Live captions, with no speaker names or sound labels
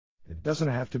It Doesn't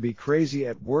Have to Be Crazy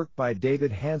at Work by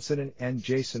David Hansson and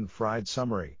Jason Fried.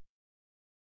 Summary.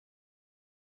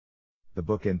 The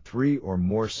book in 3 or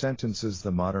more sentences. The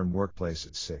modern workplace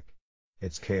is sick.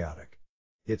 It's chaotic.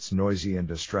 It's noisy and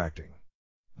distracting.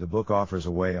 The book offers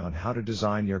a way on how to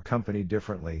design your company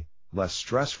differently, less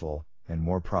stressful, and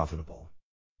more profitable.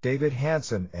 David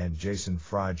Hansson and Jason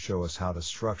Fried show us how to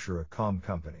structure a calm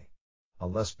company. A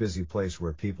less busy place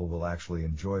where people will actually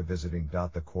enjoy visiting.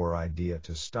 The core idea: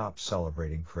 to stop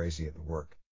celebrating crazy at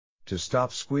work. To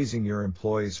stop squeezing your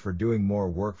employees for doing more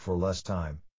work for less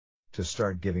time. To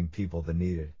start giving people the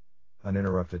needed,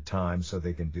 uninterrupted time so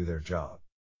they can do their job.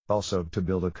 Also, to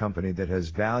build a company that has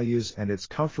values and it's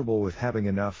comfortable with having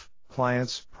enough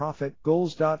clients, profit,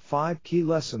 goals. 5 key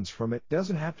lessons from It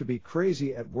Doesn't Have to Be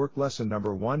Crazy at Work. Lesson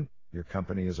number 1, your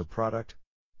company is a product.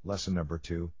 Lesson number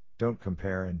 2, don't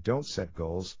compare and don't set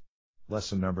goals.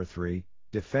 Lesson number 3,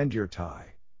 defend your tie.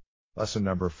 Lesson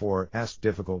number 4, ask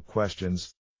difficult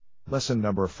questions. Lesson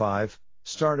number 5,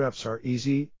 startups are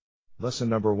easy. Lesson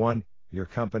number 1, your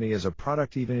company is a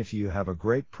product. Even if you have a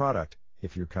great product,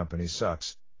 if your company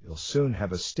sucks, you'll soon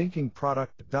have a stinking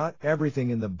product.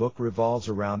 Everything in the book revolves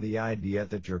around the idea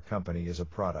that your company is a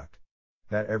product.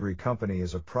 That every company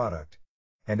is a product.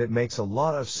 And it makes a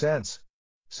lot of sense,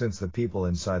 since the people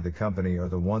inside the company are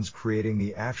the ones creating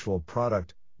the actual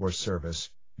product or service.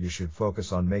 You should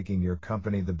focus on making your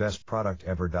company the best product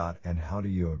ever. And how do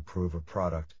you improve a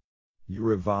product? You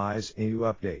revise and you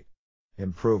update.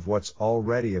 Improve what's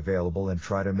already available and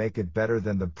try to make it better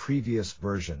than the previous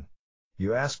version.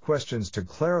 You ask questions to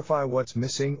clarify what's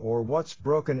missing or what's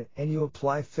broken, and you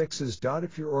apply fixes.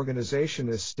 If your organization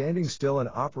is standing still and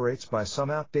operates by some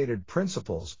outdated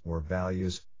principles or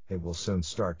values, it will soon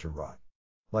start to rot.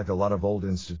 Like a lot of old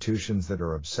institutions that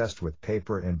are obsessed with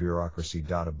paper and bureaucracy.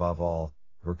 Above all,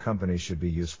 your company should be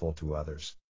useful to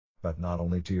others. But not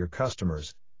only to your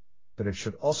customers, but it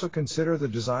should also consider the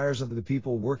desires of the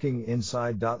people working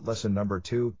inside. Lesson number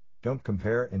 2, don't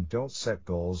compare and don't set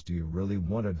goals. Do you really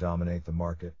want to dominate the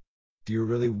market? Do you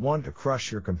really want to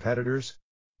crush your competitors?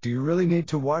 Do you really need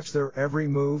to watch their every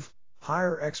move?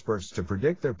 Hire experts to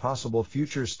predict their possible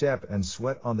future step and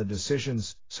sweat on the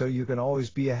decisions so you can always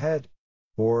be ahead.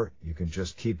 Or you can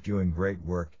just keep doing great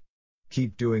work.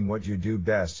 Keep doing what you do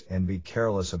best and be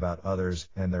careless about others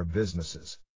and their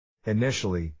businesses.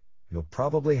 Initially, you'll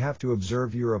probably have to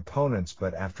observe your opponents,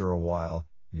 but after a while,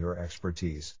 your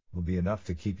expertise will be enough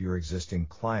to keep your existing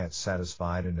clients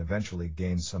satisfied and eventually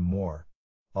gain some more.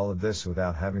 All of this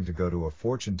without having to go to a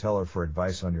fortune teller for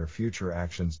advice on your future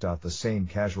actions. The same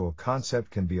casual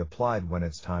concept can be applied when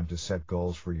it's time to set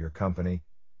goals for your company,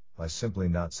 by simply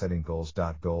not setting goals.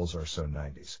 Goals are so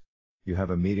 90s. You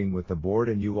have a meeting with the board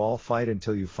and you all fight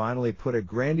until you finally put a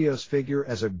grandiose figure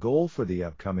as a goal for the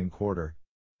upcoming quarter.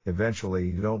 Eventually,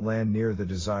 you don't land near the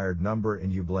desired number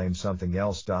and you blame something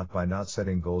else. By not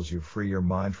setting goals, you free your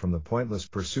mind from the pointless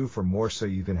pursuit for more so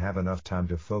you can have enough time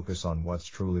to focus on what's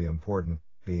truly important,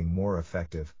 being more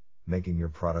effective, making your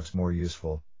products more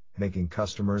useful, making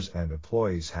customers and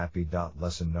employees happy.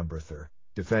 Lesson number 3,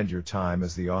 defend your time.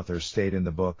 As the authors state in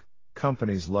the book,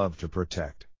 companies love to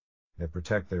protect. They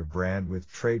protect their brand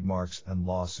with trademarks and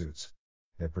lawsuits.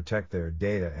 They protect their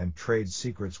data and trade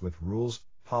secrets with rules,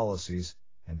 policies,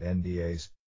 and NDAs.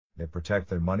 They protect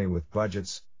their money with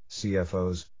budgets,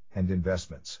 CFOs, and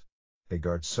investments. They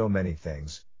guard so many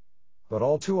things. But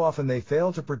all too often they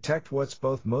fail to protect what's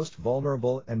both most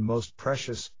vulnerable and most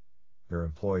precious: their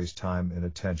employees' time and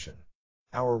attention.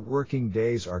 Our working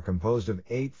days are composed of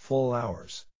 8 full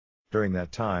hours. During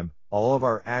that time, all of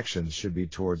our actions should be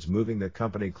towards moving the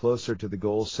company closer to the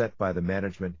goals set by the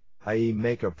management, i.e.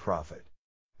 make a profit.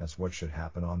 That's what should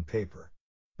happen on paper.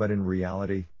 But in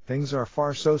reality, things are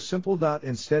far so simple.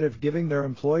 Instead of giving their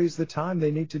employees the time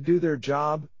they need to do their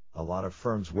job, a lot of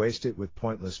firms waste it with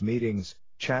pointless meetings,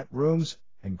 chat rooms,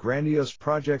 and grandiose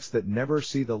projects that never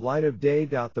see the light of day.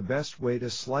 The best way to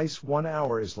slice 1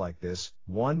 hour is like this: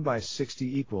 1 by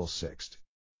 60 equals 6.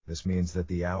 This means that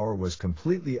the hour was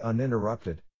completely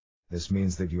uninterrupted. This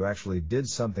means that you actually did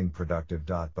something productive.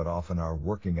 But often our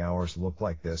working hours look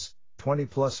like this: 20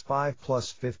 plus 5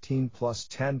 plus 15 plus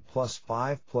 10 plus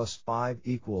 5 plus 5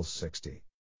 equals 60.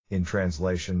 In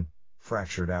translation,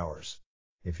 fractured hours.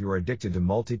 If you're addicted to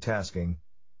multitasking,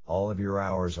 all of your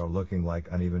hours are looking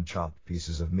like uneven chopped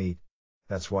pieces of meat.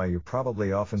 That's why you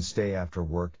probably often stay after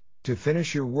work to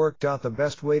finish your work. The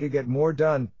best way to get more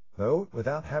done, though,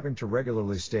 without having to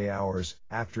regularly stay hours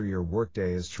after your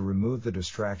workday, is to remove the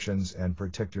distractions and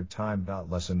protect your time.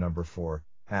 Lesson number 4,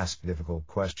 ask difficult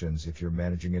questions. If you're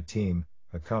managing a team,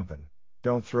 a company,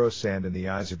 don't throw sand in the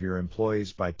eyes of your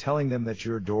employees by telling them that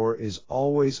your door is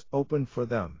always open for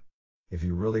them. If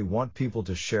you really want people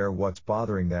to share what's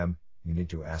bothering them, you need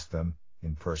to ask them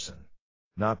in person.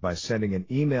 Not by sending an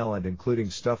email and including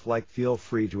stuff like feel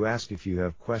free to ask if you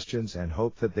have questions and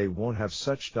hope that they won't have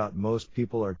such. Most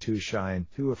people are too shy and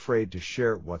too afraid to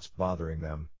share what's bothering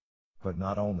them. But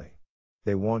not only.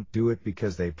 They won't do it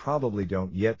because they probably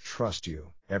don't yet trust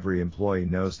you. Every employee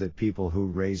knows that people who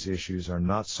raise issues are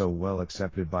not so well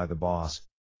accepted by the boss.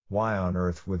 Why on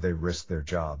earth would they risk their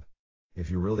job? If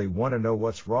you really want to know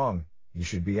what's wrong, you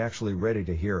should be actually ready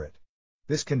to hear it.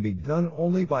 This can be done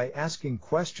only by asking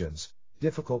questions,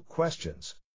 difficult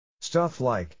questions. Stuff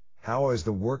like, how is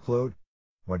the workload?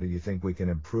 What do you think we can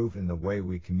improve in the way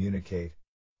we communicate?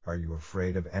 Are you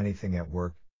afraid of anything at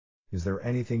work? Is there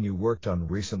anything you worked on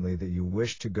recently that you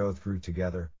wish to go through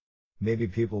together? Maybe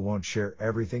people won't share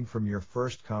everything from your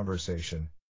first conversation,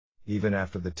 even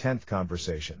after the 10th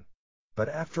conversation. But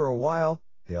after a while,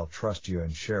 they'll trust you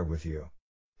and share with you.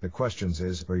 The question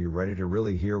is, are you ready to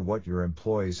really hear what your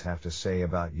employees have to say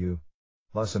about you?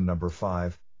 Lesson number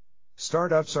 5.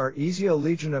 Startups are easy. A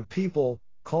legion of people,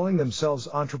 calling themselves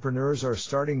entrepreneurs, are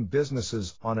starting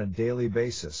businesses on a daily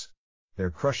basis. They're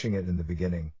crushing it in the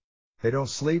beginning. They don't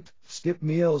sleep, skip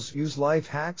meals, use life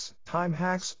hacks, time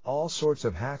hacks, all sorts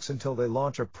of hacks until they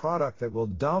launch a product that will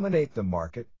dominate the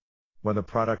market. When the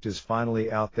product is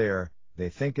finally out there, they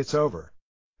think it's over.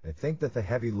 They think that the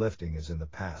heavy lifting is in the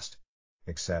past.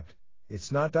 Except,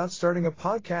 it's not. Starting a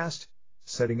podcast,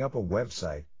 setting up a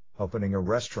website, opening a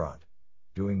restaurant,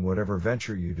 doing whatever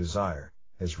venture you desire,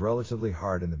 is relatively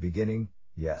hard in the beginning,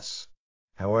 yes.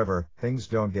 However, things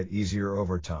don't get easier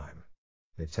over time.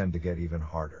 They tend to get even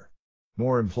harder.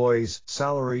 More employees,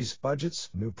 salaries, budgets,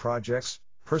 new projects,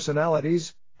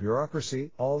 personalities,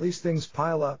 bureaucracy, all these things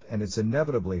pile up, and it's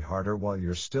inevitably harder while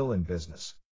you're still in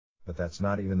business. But that's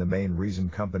not even the main reason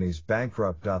companies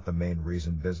bankrupt. The main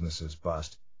reason businesses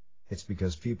bust. It's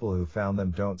because people who found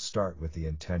them don't start with the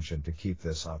intention to keep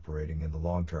this operating in the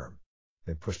long term.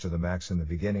 They push to the max in the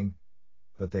beginning,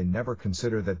 but they never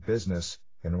consider that business,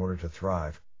 in order to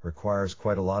thrive, requires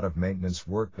quite a lot of maintenance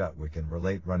work. We can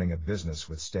relate running a business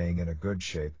with staying in a good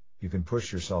shape. You can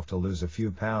push yourself to lose a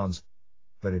few pounds,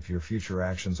 but if your future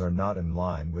actions are not in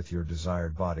line with your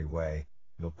desired body weight,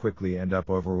 you'll quickly end up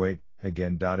overweight.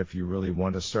 Again, if you really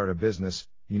want to start a business,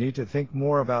 you need to think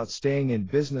more about staying in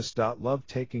business. Love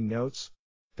taking notes?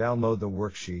 Download the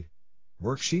worksheet.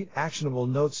 Worksheet actionable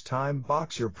notes. Time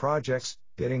box your projects.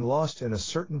 Getting lost in a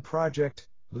certain project,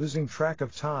 losing track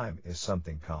of time, is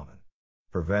something common.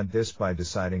 Prevent this by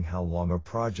deciding how long a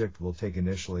project will take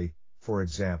initially. For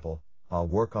example, I'll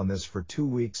work on this for 2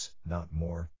 weeks, not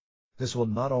more. This will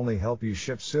not only help you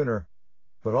ship sooner,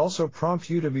 but also prompt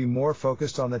you to be more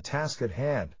focused on the task at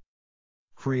hand.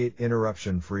 Create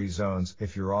interruption-free zones.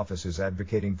 If your office is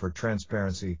advocating for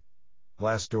transparency,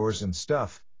 glass doors and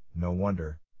stuff, no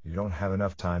wonder you don't have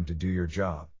enough time to do your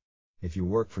job. If you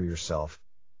work for yourself,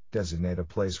 designate a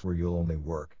place where you'll only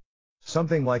work.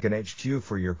 Something like an HQ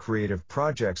for your creative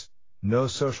projects. No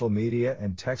social media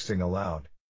and texting allowed.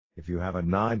 If you have a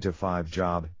 9-to-5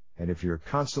 job, and if you're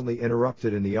constantly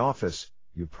interrupted in the office,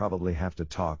 you probably have to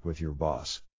talk with your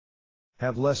boss.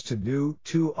 Have less to do.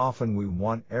 Too often we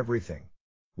want everything.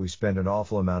 We spend an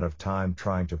awful amount of time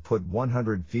trying to put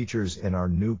 100 features in our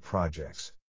new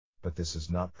projects. But this is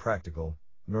not practical,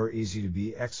 nor easy to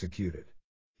be executed.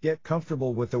 Get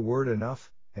comfortable with the word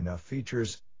enough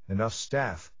features, enough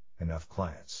staff, enough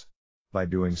clients. By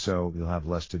doing so, you'll have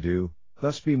less to do,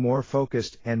 thus be more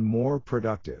focused and more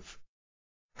productive.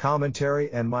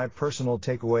 Commentary and my personal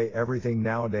takeaway: everything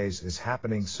nowadays is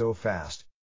happening so fast.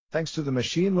 Thanks to the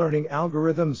machine learning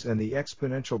algorithms and the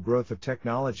exponential growth of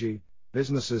technology,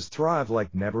 businesses thrive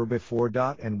like never before.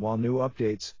 And while new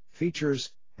updates,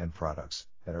 features, and products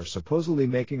that are supposedly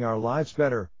making our lives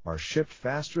better are shipped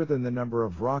faster than the number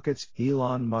of rockets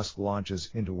Elon Musk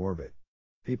launches into orbit,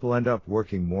 people end up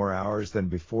working more hours than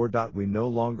before. We no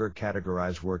longer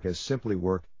categorize work as simply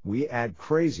work. We add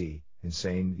crazy,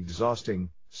 insane, exhausting,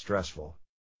 stressful.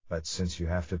 But since you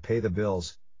have to pay the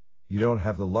bills, you don't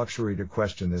have the luxury to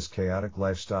question this chaotic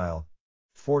lifestyle.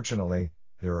 Fortunately,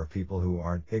 there are people who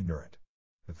aren't ignorant.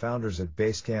 The founders at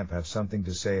Basecamp have something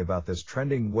to say about this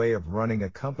trending way of running a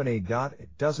company.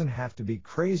 It Doesn't Have to Be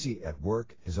Crazy at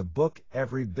Work is a book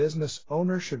every business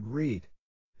owner should read.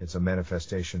 It's a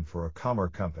manifestation for a calmer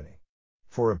company,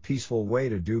 for a peaceful way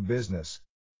to do business.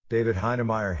 David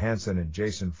Heinemeier Hansson and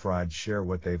Jason Fried share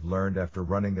what they've learned after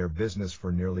running their business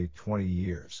for nearly 20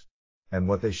 years. And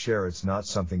what they share, it's not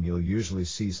something you'll usually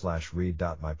see/read.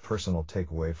 My personal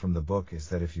takeaway from the book is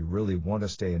that if you really want to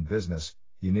stay in business,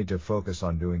 you need to focus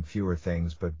on doing fewer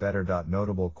things but better.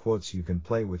 Notable quotes: you can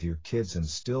play with your kids and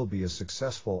still be a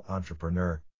successful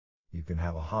entrepreneur. You can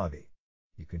have a hobby.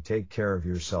 You can take care of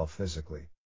yourself physically.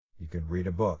 You can read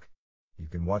a book. You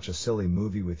can watch a silly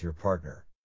movie with your partner.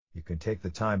 You can take the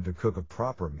time to cook a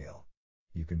proper meal.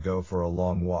 You can go for a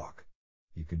long walk.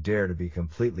 You can dare to be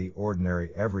completely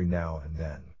ordinary every now and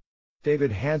then.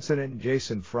 David Hansson and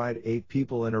Jason Fried. 8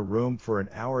 people in a room for an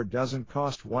hour doesn't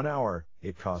cost 1 hour,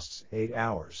 it costs 8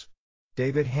 hours.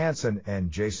 David Hansson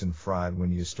and Jason Fried.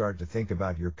 When you start to think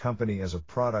about your company as a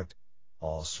product,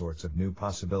 all sorts of new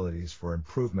possibilities for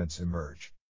improvements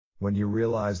emerge. When you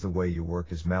realize the way you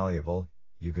work is malleable,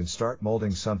 you can start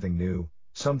molding something new,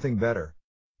 something better.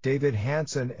 David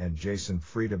Hansson and Jason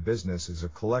Fried. A business is a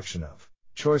collection of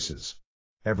choices.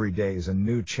 Every day is a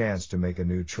new chance to make a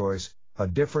new choice, a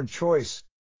different choice.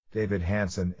 David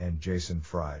Hansson and Jason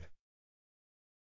Fried.